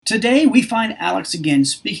Today, we find Alex again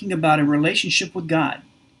speaking about a relationship with God.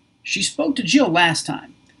 She spoke to Jill last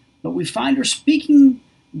time, but we find her speaking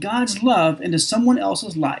God's love into someone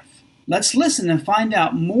else's life. Let's listen and find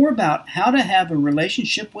out more about how to have a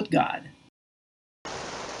relationship with God.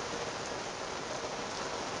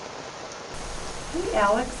 Hey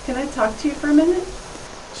Alex, can I talk to you for a minute?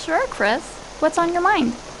 Sure, Chris. What's on your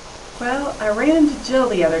mind? Well, I ran into Jill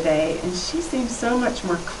the other day and she seems so much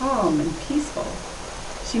more calm and peaceful.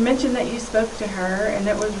 She mentioned that you spoke to her and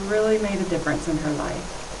it was really made a difference in her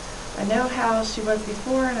life. I know how she was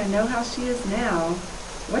before and I know how she is now.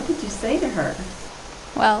 What did you say to her?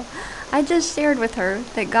 Well, I just shared with her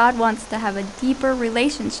that God wants to have a deeper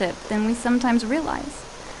relationship than we sometimes realize.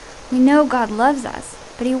 We know God loves us,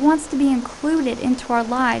 but He wants to be included into our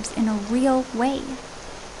lives in a real way.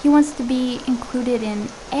 He wants to be included in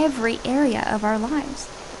every area of our lives.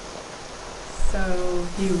 So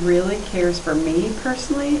He really cares for me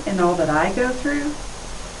personally and all that I go through?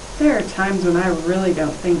 There are times when I really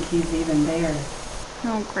don't think He's even there.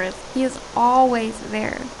 No, Chris, He is always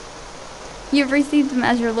there. You've received Him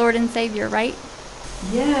as your Lord and Savior, right?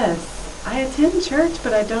 Yes, I attend church,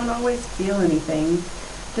 but I don't always feel anything.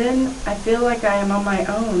 Then I feel like I am on my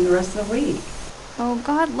own the rest of the week. Oh,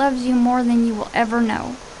 God loves you more than you will ever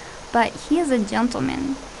know. But He is a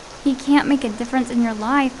gentleman. He can't make a difference in your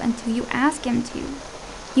life until you ask Him to.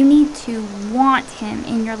 You need to want Him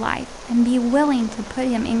in your life and be willing to put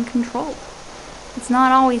Him in control. It's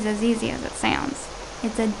not always as easy as it sounds.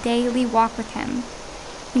 It's a daily walk with Him.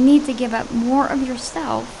 You need to give up more of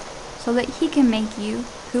yourself so that He can make you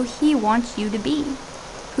who He wants you to be,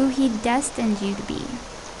 who He destined you to be.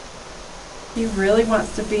 He really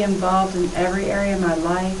wants to be involved in every area of my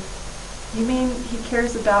life. You mean He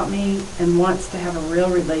cares about me and wants to have a real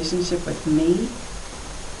relationship with me?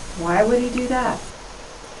 Why would He do that?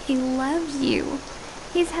 He loves you.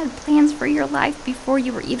 He's had plans for your life before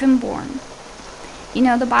you were even born. You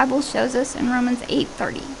know, the Bible shows us in Romans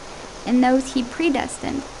 8:30, and those He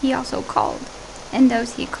predestined, He also called. And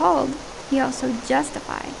those He called, He also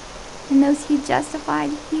justified. And those He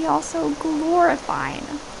justified, He also glorified.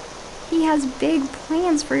 He has big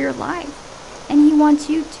plans for your life, and He wants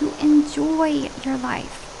you to enjoy your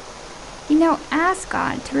life. You know, ask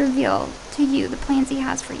God to reveal to you the plans He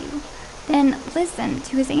has for you. Then listen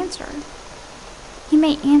to His answer. He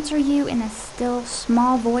may answer you in a still,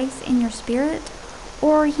 small voice in your spirit,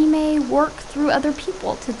 or He may work through other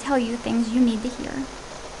people to tell you things you need to hear.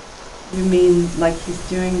 You mean like He's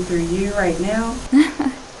doing through you right now?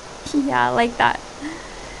 Yeah, like that.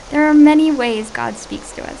 There are many ways God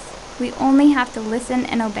speaks to us. We only have to listen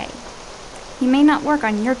and obey. He may not work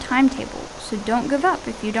on your timetable, so don't give up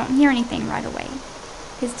if you don't hear anything right away.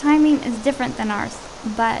 His timing is different than ours,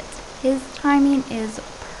 but His timing is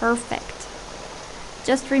perfect.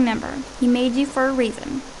 Just remember, He made you for a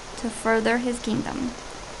reason, to further His kingdom.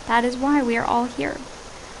 That is why we are all here.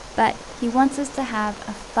 But He wants us to have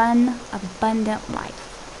a fun, abundant life.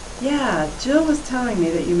 Yeah, Jill was telling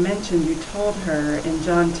me that you mentioned you told her in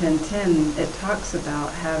John 10:10 it talks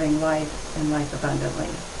about having life and life abundantly.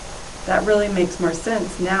 That really makes more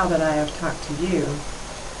sense now that I have talked to you.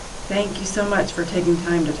 Thank you so much for taking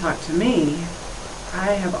time to talk to me.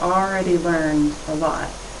 I have already learned a lot.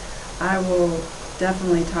 I will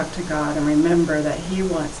definitely talk to God and remember that He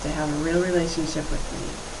wants to have a real relationship with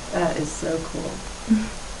me. That is so cool.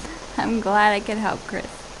 I'm glad I could help, Chris.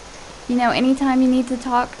 You know, anytime you need to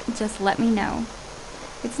talk, just let me know.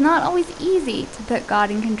 It's not always easy to put God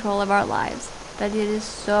in control of our lives, but it is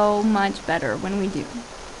so much better when we do.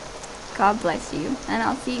 God bless you, and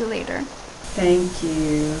I'll see you later. Thank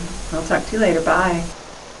you. I'll talk to you later. Bye.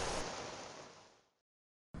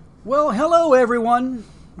 Well, hello everyone.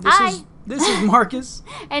 Hi. This is Marcus,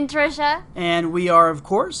 And Trisha, and we are, of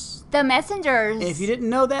course, the messengers. if you didn't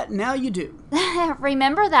know that, now you do.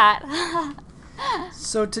 Remember that.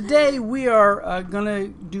 So today we are going to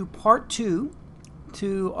do part 2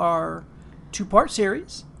 to our 2-part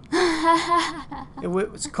series.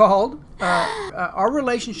 It's called Our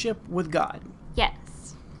Relationship with God.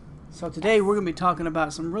 Yes. So today we're going to be talking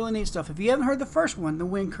about some really neat stuff. If you haven't heard the first one, then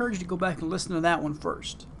we encourage you to go back and listen to that one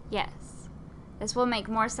first. Yes. This will make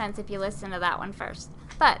more sense if you listen to that one first.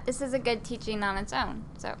 But this is a good teaching on its own.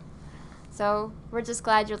 So we're just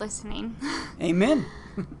glad you're listening. Amen.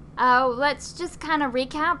 Let's just kind of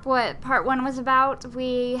recap what part 1 was about.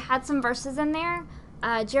 We had some verses in there.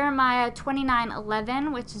 Jeremiah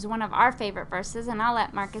 29:11, which is one of our favorite verses, and I'll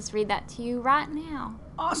let Marcus read that to you right now.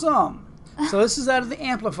 Awesome. So this is out of the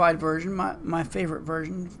Amplified version, my favorite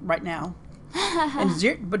version right now.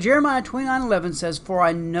 But Jeremiah 29:11 says, "For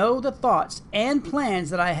I know the thoughts and plans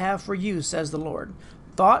that I have for you, says the Lord,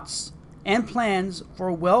 thoughts and plans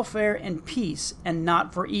for welfare and peace and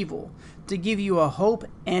not for evil, to give you a hope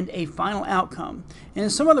and a final outcome. And in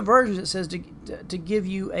some other versions it says to give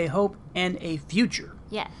you a hope and a future.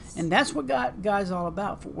 Yes. And that's what God's all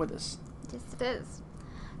about with us. Yes, it is.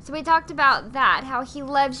 So we talked about that, how he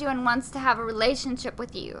loves you and wants to have a relationship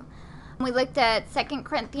with you. We looked at 2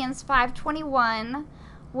 Corinthians 5:21,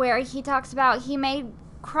 where he talks about he made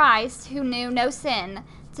Christ, who knew no sin,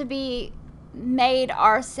 to be made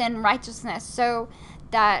our sin righteousness, so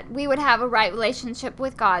that we would have a right relationship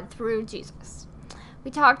with God through Jesus.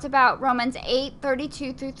 We talked about Romans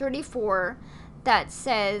 8:32 through 34, that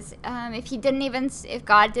says if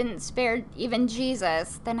God didn't spare even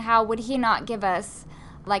Jesus, then how would he not give us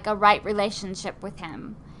like a right relationship with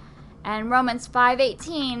him? And Romans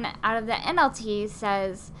 5:18 out of the NLT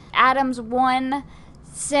says, Adam's one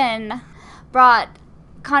sin brought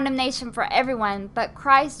condemnation for everyone, but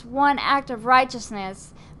Christ's one act of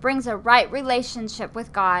righteousness brings a right relationship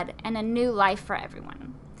with God and a new life for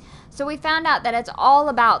everyone. So we found out that it's all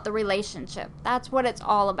about the relationship. That's what it's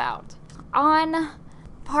all about. On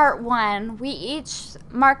part 1, we each,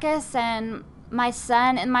 Marcus and my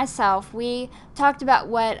son and myself, we talked about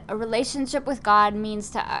what a relationship with God means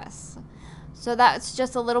to us. So that's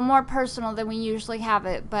just a little more personal than we usually have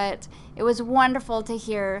it, but it was wonderful to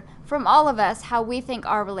hear from all of us how we think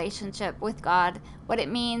our relationship with God, what it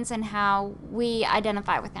means, and how we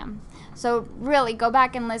identify with him. So really go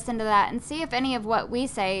back and listen to that and see if any of what we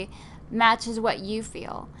say matches what you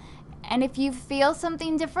feel. And if you feel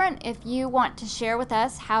something different, if you want to share with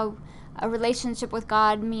us how a relationship with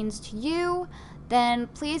God means to you, then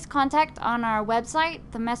please contact on our website,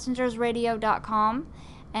 themessengersradio.com,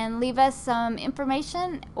 and leave us some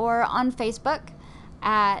information, or on Facebook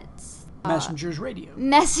at Messengers Radio.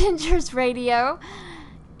 Messengers Radio,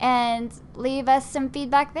 and leave us some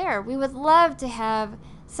feedback there. We would love to have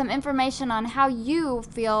some information on how you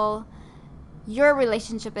feel your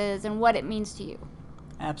relationship is and what it means to you.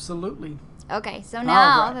 Absolutely. Okay, so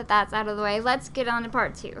now right. that that's out of the way, let's get on to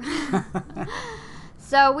part 2.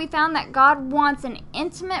 So we found that God wants an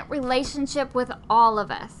intimate relationship with all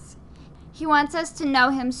of us. He wants us to know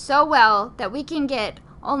him so well that we can get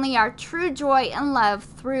only our true joy and love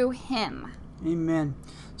through him. Amen.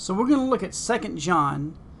 So we're going to look at 2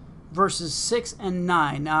 John verses 6 and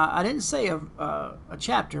 9. Now, I didn't say a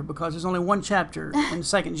chapter because there's only one chapter in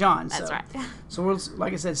 2 John. That's right. So we'll,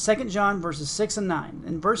 like I said, 2 John verses 6 and 9.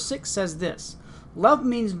 And verse 6 says this: Love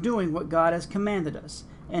means doing what God has commanded us,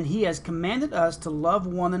 and he has commanded us to love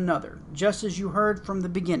one another, just as you heard from the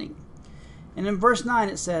beginning. And in verse 9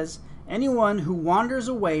 it says, Anyone who wanders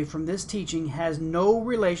away from this teaching has no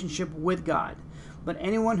relationship with God, but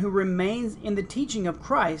anyone who remains in the teaching of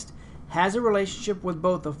Christ has a relationship with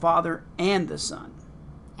both the Father and the Son.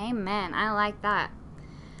 Amen. I like that.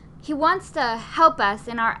 He wants to help us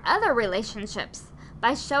in our other relationships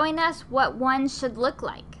by showing us what one should look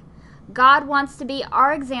like. God wants to be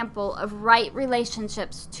our example of right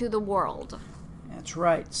relationships to the world. That's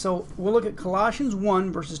right. So we'll look at Colossians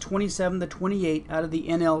 1 verses 27 to 28 out of the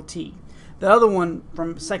NLT. The other one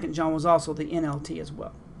from 2 John was also the NLT as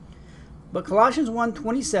well. But Colossians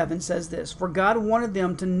 1:27 says this: For God wanted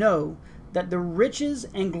them to know that the riches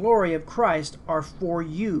and glory of Christ are for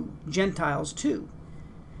you, Gentiles too.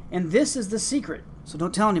 And this is the secret. So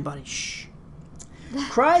don't tell anybody. Shh.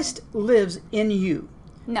 Christ lives in you.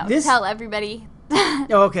 No, tell everybody.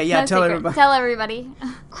 Oh, okay, yeah, No tell secret. everybody. Tell everybody.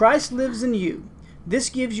 Christ lives in you. This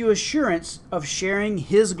gives you assurance of sharing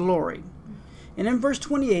his glory. And in verse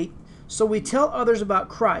 28, so we tell others about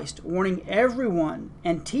Christ, warning everyone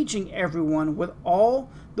and teaching everyone with all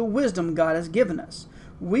the wisdom God has given us.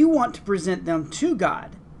 We want to present them to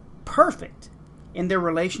God, perfect in their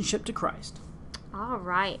relationship to Christ. All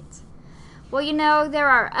right. Well, you know, there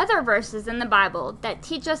are other verses in the Bible that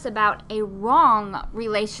teach us about a wrong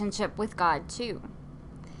relationship with God, too.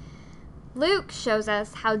 Luke shows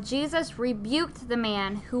us how Jesus rebuked the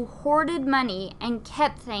man who hoarded money and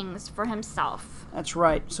kept things for himself. That's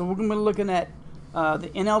right. So we're going to be looking at the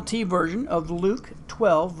NLT version of Luke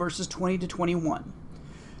 12, verses 20 to 21.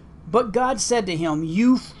 But God said to him,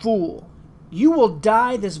 You fool, you will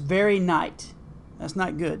die this very night. That's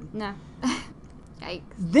not good. No. Yikes.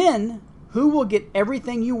 Then who will get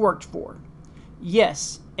everything you worked for?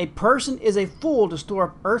 Yes, a person is a fool to store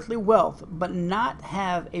up earthly wealth, but not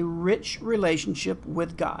have a rich relationship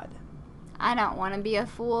with God. I don't want to be a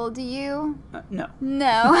fool, do you? No.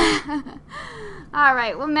 No. All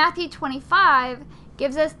right, well, Matthew 25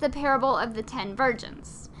 gives us the parable of the 10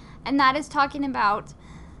 virgins. And that is talking about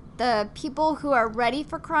the people who are ready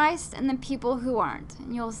for Christ and the people who aren't.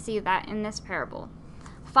 And you'll see that in this parable.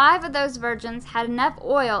 5 of those virgins had enough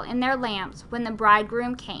oil in their lamps when the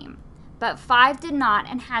bridegroom came, but 5 did not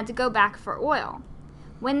and had to go back for oil.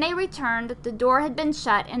 When they returned, the door had been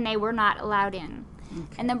shut and they were not allowed in.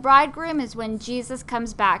 Okay. And the bridegroom is when Jesus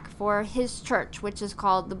comes back for his church, which is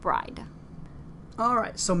called the bride. All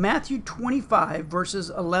right, so Matthew 25, verses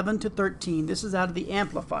 11 to 13. This is out of the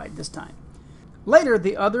Amplified this time. Later,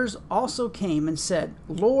 the others also came and said,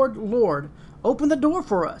 "Lord, Lord, open the door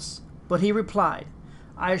for us." But he replied,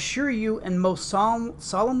 "I assure you and most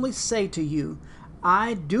solemnly say to you,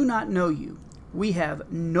 I do not know you. We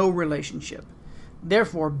have no relationship.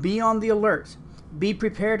 Therefore, be on the alert, be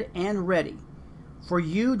prepared and ready, for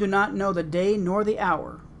you do not know the day nor the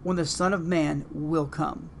hour when the Son of Man will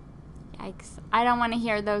come." Yikes. I don't want to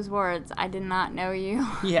hear those words. I did not know you.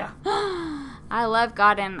 Yeah. I love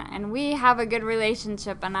God, and we have a good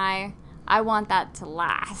relationship, and I want that to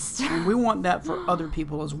last. And we want that for other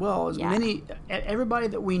people as well, as Yeah. everybody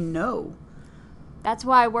that we know. That's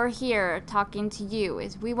why we're here talking to you,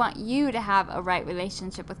 is we want you to have a right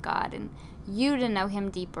relationship with God and you to know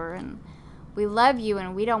him deeper. And we love you,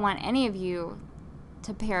 and we don't want any of you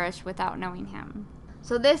to perish without knowing him.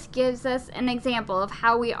 So this gives us an example of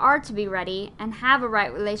how we are to be ready and have a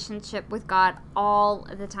right relationship with God all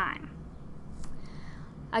the time.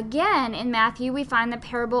 Again, in Matthew, we find the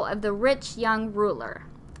parable of the rich young ruler.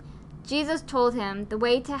 Jesus told him the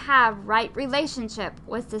way to have right relationship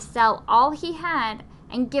was to sell all he had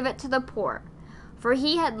and give it to the poor, for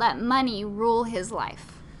he had let money rule his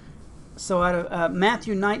life. So out of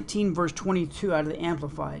Matthew 19, verse 22, out of the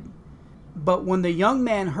Amplified. But when the young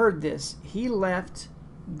man heard this, he left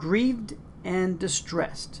grieved and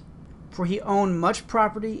distressed, for he owned much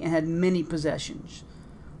property and had many possessions,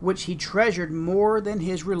 which he treasured more than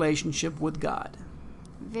his relationship with God.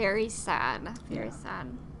 Very sad. Very Yeah. sad.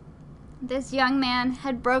 This young man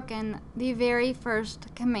had broken the very first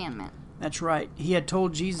commandment. That's right. He had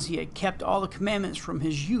told Jesus he had kept all the commandments from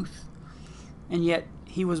his youth, and yet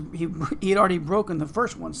he had already broken the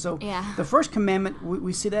first one. So Yeah. the first commandment,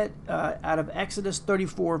 we see that out of Exodus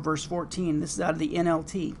 34, verse 14. This is out of the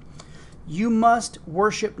NLT. "You must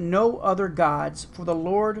worship no other gods, for the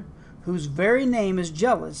Lord, whose very name is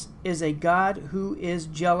jealous, is a God who is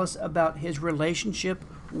jealous about his relationship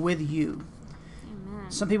with you."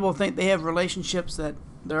 Amen. Some people think they have relationships that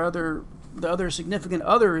the other significant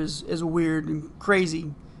other is weird and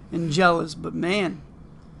crazy and jealous, but man,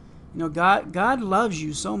 God loves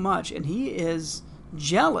you so much, and he is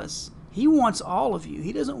jealous. He wants all of you.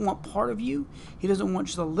 He doesn't want part of you. He doesn't want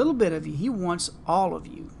just a little bit of you. He wants all of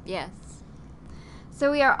you. Yes. So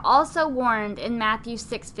we are also warned in Matthew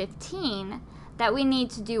 6:15 that we need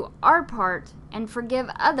to do our part and forgive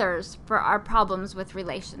others for our problems with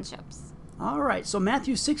relationships. All right, so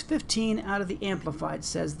Matthew 6:15 out of the Amplified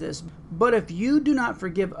says this, "But if you do not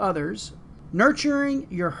forgive others, nurturing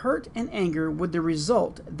your hurt and anger with the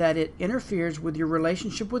result that it interferes with your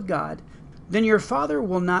relationship with God, then your Father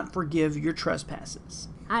will not forgive your trespasses."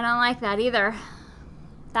 I don't like that either.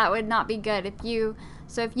 That would not be good. If you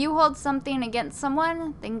hold something against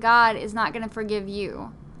someone, then God is not going to forgive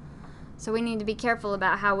you. So we need to be careful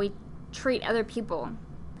about how we treat other people.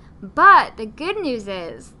 But the good news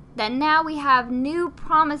is that now we have new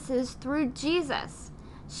promises through Jesus,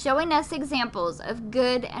 showing us examples of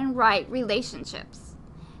good and right relationships.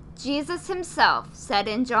 Jesus himself said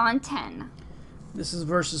in John 10, This is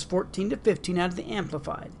verses 14 to 15 out of the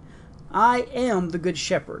Amplified. "I am the good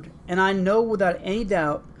shepherd, and I know without any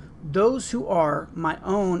doubt those who are my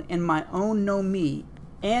own, and my own know me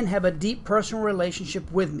and have a deep personal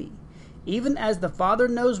relationship with me, even as the Father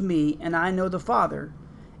knows me and I know the Father,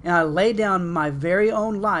 and I lay down my very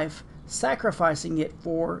own life, sacrificing it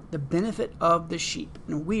for the benefit of the sheep."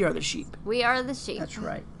 And we are the sheep. we are the sheep. That's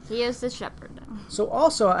right. He is the shepherd. So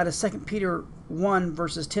also out of 2 Peter 1,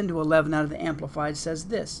 verses 10 to 11 out of the Amplified says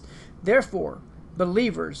this, "Therefore,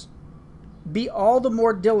 believers, be all the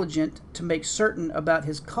more diligent to make certain about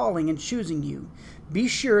his calling and choosing you. Be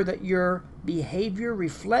sure that your behavior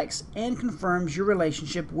reflects and confirms your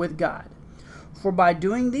relationship with God. For by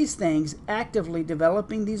doing these things, actively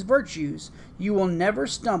developing these virtues, you will never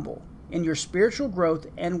stumble in your spiritual growth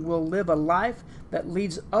and will live a life that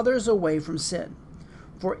leads others away from sin.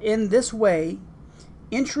 For in this way,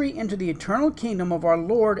 entry into the eternal kingdom of our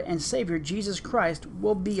Lord and Savior Jesus Christ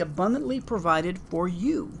will be abundantly provided for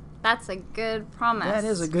you." That's a good promise. That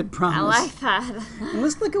is a good promise. I like that. And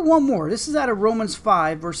let's look at one more. This is out of Romans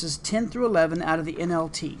 5, verses 10 through 11 out of the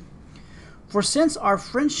NLT. "For since our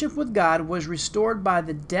friendship with God was restored by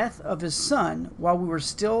the death of his Son while we were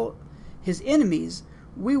still his enemies,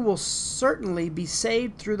 we will certainly be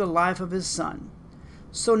saved through the life of his Son.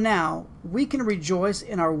 So now we can rejoice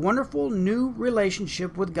in our wonderful new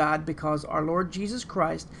relationship with God because our Lord Jesus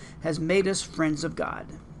Christ has made us friends of God.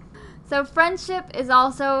 So friendship is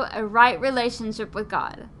also a right relationship with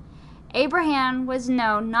God. Abraham was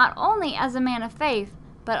known not only as a man of faith,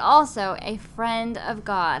 but also a friend of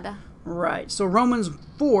God. Right. So Romans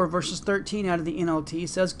 4 verses 13 out of the NLT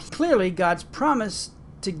says, clearly God's promise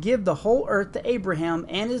to give the whole earth to Abraham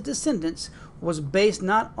and his descendants was based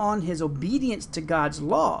not on his obedience to God's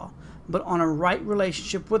law, but on a right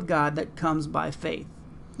relationship with God that comes by faith.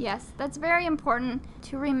 Yes, that's very important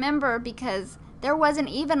to remember because there wasn't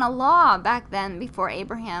even a law back then before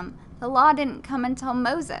Abraham. The law didn't come until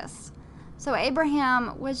Moses. So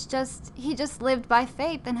Abraham he just lived by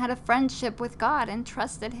faith and had a friendship with God and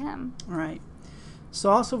trusted him. Right. So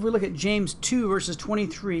also if we look at James 2 verses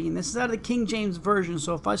 23, and this is out of the King James Version,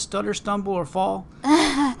 so if I stutter, stumble, or fall,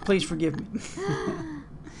 please forgive me.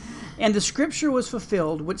 And the scripture was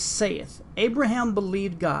fulfilled, which saith, Abraham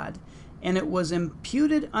believed God, and it was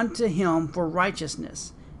imputed unto him for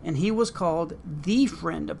righteousness, and he was called the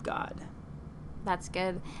friend of God. That's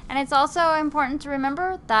good. And it's also important to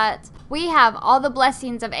remember that we have all the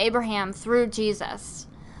blessings of Abraham through Jesus.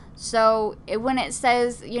 So when it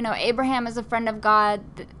says, Abraham is a friend of God,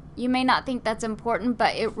 you may not think that's important,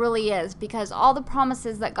 but it really is, because all the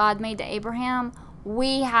promises that God made to Abraham,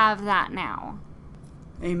 we have that now.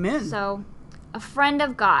 Amen. So, a friend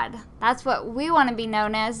of God. That's what we want to be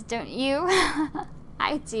known as, don't you?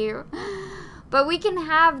 I do. But we can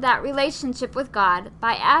have that relationship with God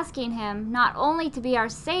by asking Him not only to be our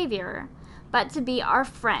Savior, but to be our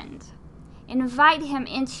friend. Invite Him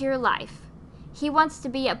into your life. He wants to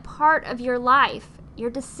be a part of your life, your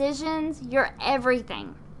decisions, your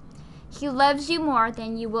everything. He loves you more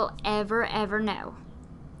than you will ever know.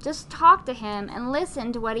 Just talk to Him and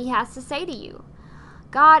listen to what He has to say to you.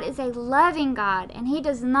 God is a loving God, and He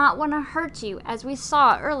does not want to hurt you, as we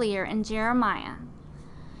saw earlier in Jeremiah.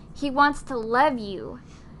 He wants to love you.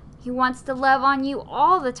 He wants to love on you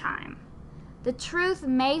all the time. The truth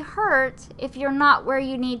may hurt if you're not where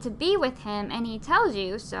you need to be with Him and He tells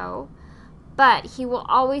you so, but He will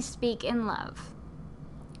always speak in love.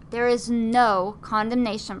 There is no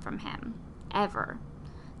condemnation from Him, ever.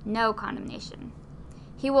 No condemnation.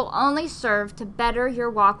 He will only serve to better your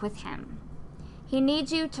walk with Him. He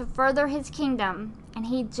needs you to further His kingdom, and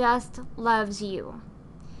He just loves you.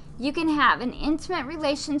 You can have an intimate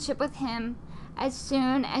relationship with Him as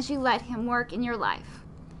soon as you let Him work in your life.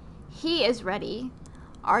 He is ready.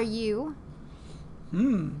 Are you?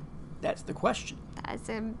 That's the question. That's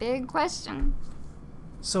a big question.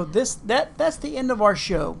 So that's the end of our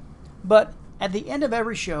show. But at the end of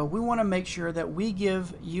every show, we want to make sure that we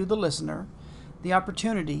give you, the listener, the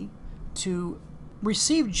opportunity to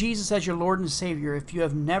receive Jesus as your Lord and Savior if you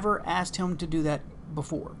have never asked Him to do that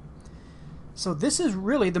before. So this is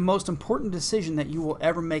really the most important decision that you will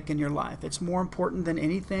ever make in your life. It's more important than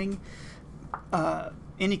anything,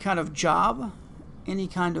 any kind of job, any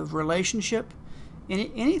kind of relationship,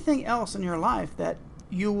 anything else in your life that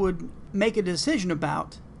you would make a decision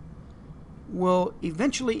about will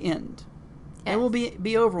eventually end. It will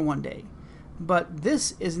be over one day. But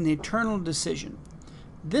this is an eternal decision.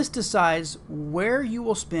 This decides where you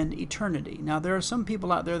will spend eternity. Now, there are some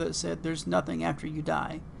people out there that said there's nothing after you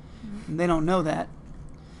die. And they don't know that.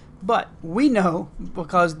 But we know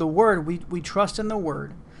because the Word, we trust in the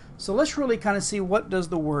Word. So let's really kind of see what does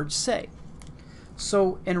the Word say.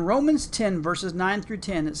 So in Romans 10, verses 9 through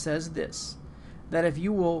 10, it says this, that if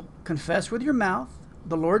you will confess with your mouth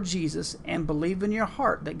the Lord Jesus and believe in your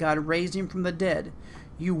heart that God raised Him from the dead,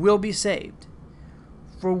 you will be saved.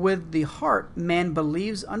 For with the heart man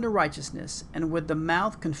believes unto righteousness, and with the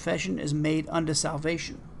mouth confession is made unto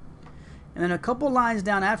salvation. And then a couple lines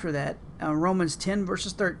down after that, Romans 10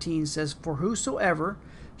 verses 13 says, for whosoever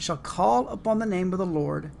shall call upon the name of the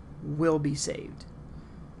Lord will be saved.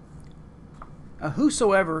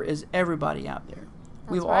 Whosoever is everybody out there.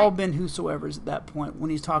 We've all been whosoever's at that point when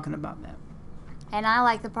he's talking about that. And I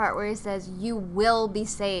like the part where he says, you will be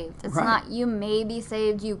saved. It's not you may be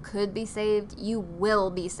saved, you could be saved, you will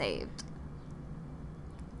be saved.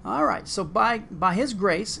 All right, so by His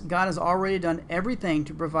grace, God has already done everything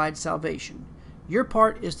to provide salvation. Your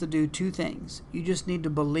part is to do two things. You just need to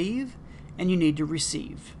believe and you need to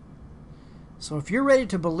receive. So if you're ready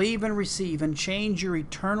to believe and receive and change your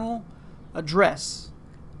eternal address,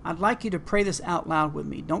 I'd like you to pray this out loud with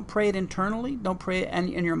me. Don't pray it internally. Don't pray it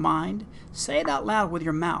in your mind. Say it out loud with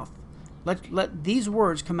your mouth. Let these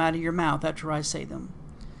words come out of your mouth after I say them.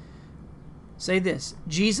 Say this,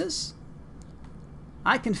 Jesus,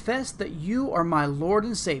 I confess that you are my Lord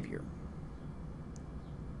and Savior.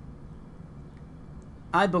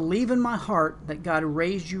 I believe in my heart that God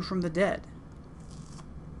raised you from the dead.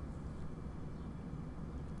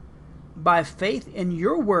 By faith in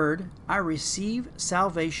your word, I receive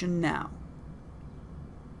salvation now.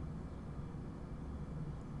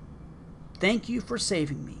 Thank you for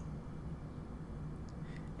saving me.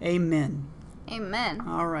 Amen. Amen.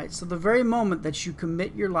 All right, so the very moment that you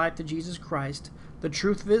commit your life to Jesus Christ, the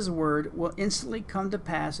truth of His word will instantly come to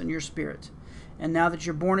pass in your spirit. And now that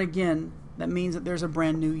you're born again, that means that there's a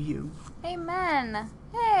brand new you. Amen.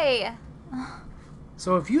 Hey.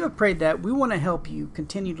 So if you have prayed that, we want to help you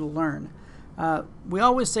continue to learn. We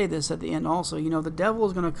always say this at the end also, the devil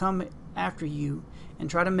is going to come after you and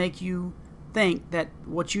try to make you think that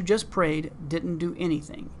what you just prayed didn't do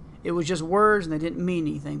anything. It was just words and they didn't mean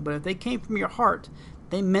anything. But if they came from your heart,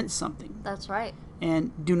 they meant something. That's right.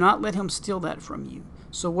 And do not let him steal that from you.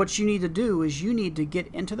 So what you need to do is you need to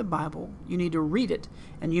get into the Bible. You need to read it.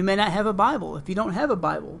 And you may not have a Bible. If you don't have a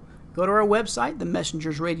Bible, go to our website,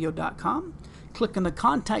 themessengersradio.com. Click on the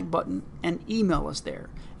contact button and email us there.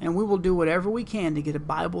 And we will do whatever we can to get a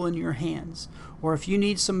Bible in your hands. Or if you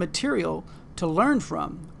need some material to learn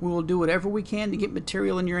from, we will do whatever we can to get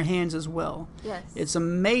material in your hands as well. Yes. It's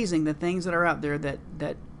amazing the things that are out there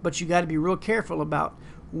but you got to be real careful about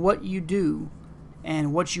what you do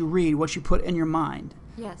and what you read, what you put in your mind.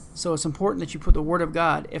 Yes. So it's important that you put the Word of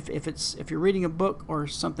God. If you're reading a book or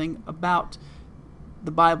something about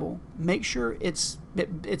the Bible, make sure it's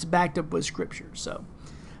backed up with Scripture.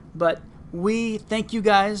 But we thank you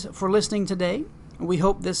guys for listening today. We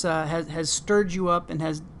hope this has stirred you up and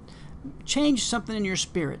has changed something in your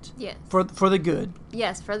spirit. Yes. For the good.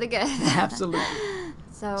 Yes, for the good. Absolutely.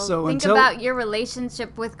 So think about your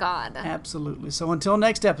relationship with God. Absolutely. So until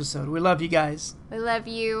next episode, we love you guys. We love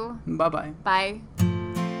you. Bye-bye. Bye.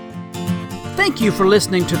 Thank you for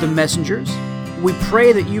listening to The Messengers. We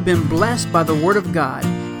pray that you've been blessed by the Word of God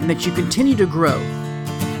and that you continue to grow.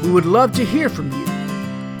 We would love to hear from you.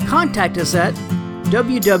 Contact us at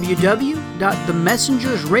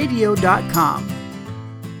www.themessengersradio.com.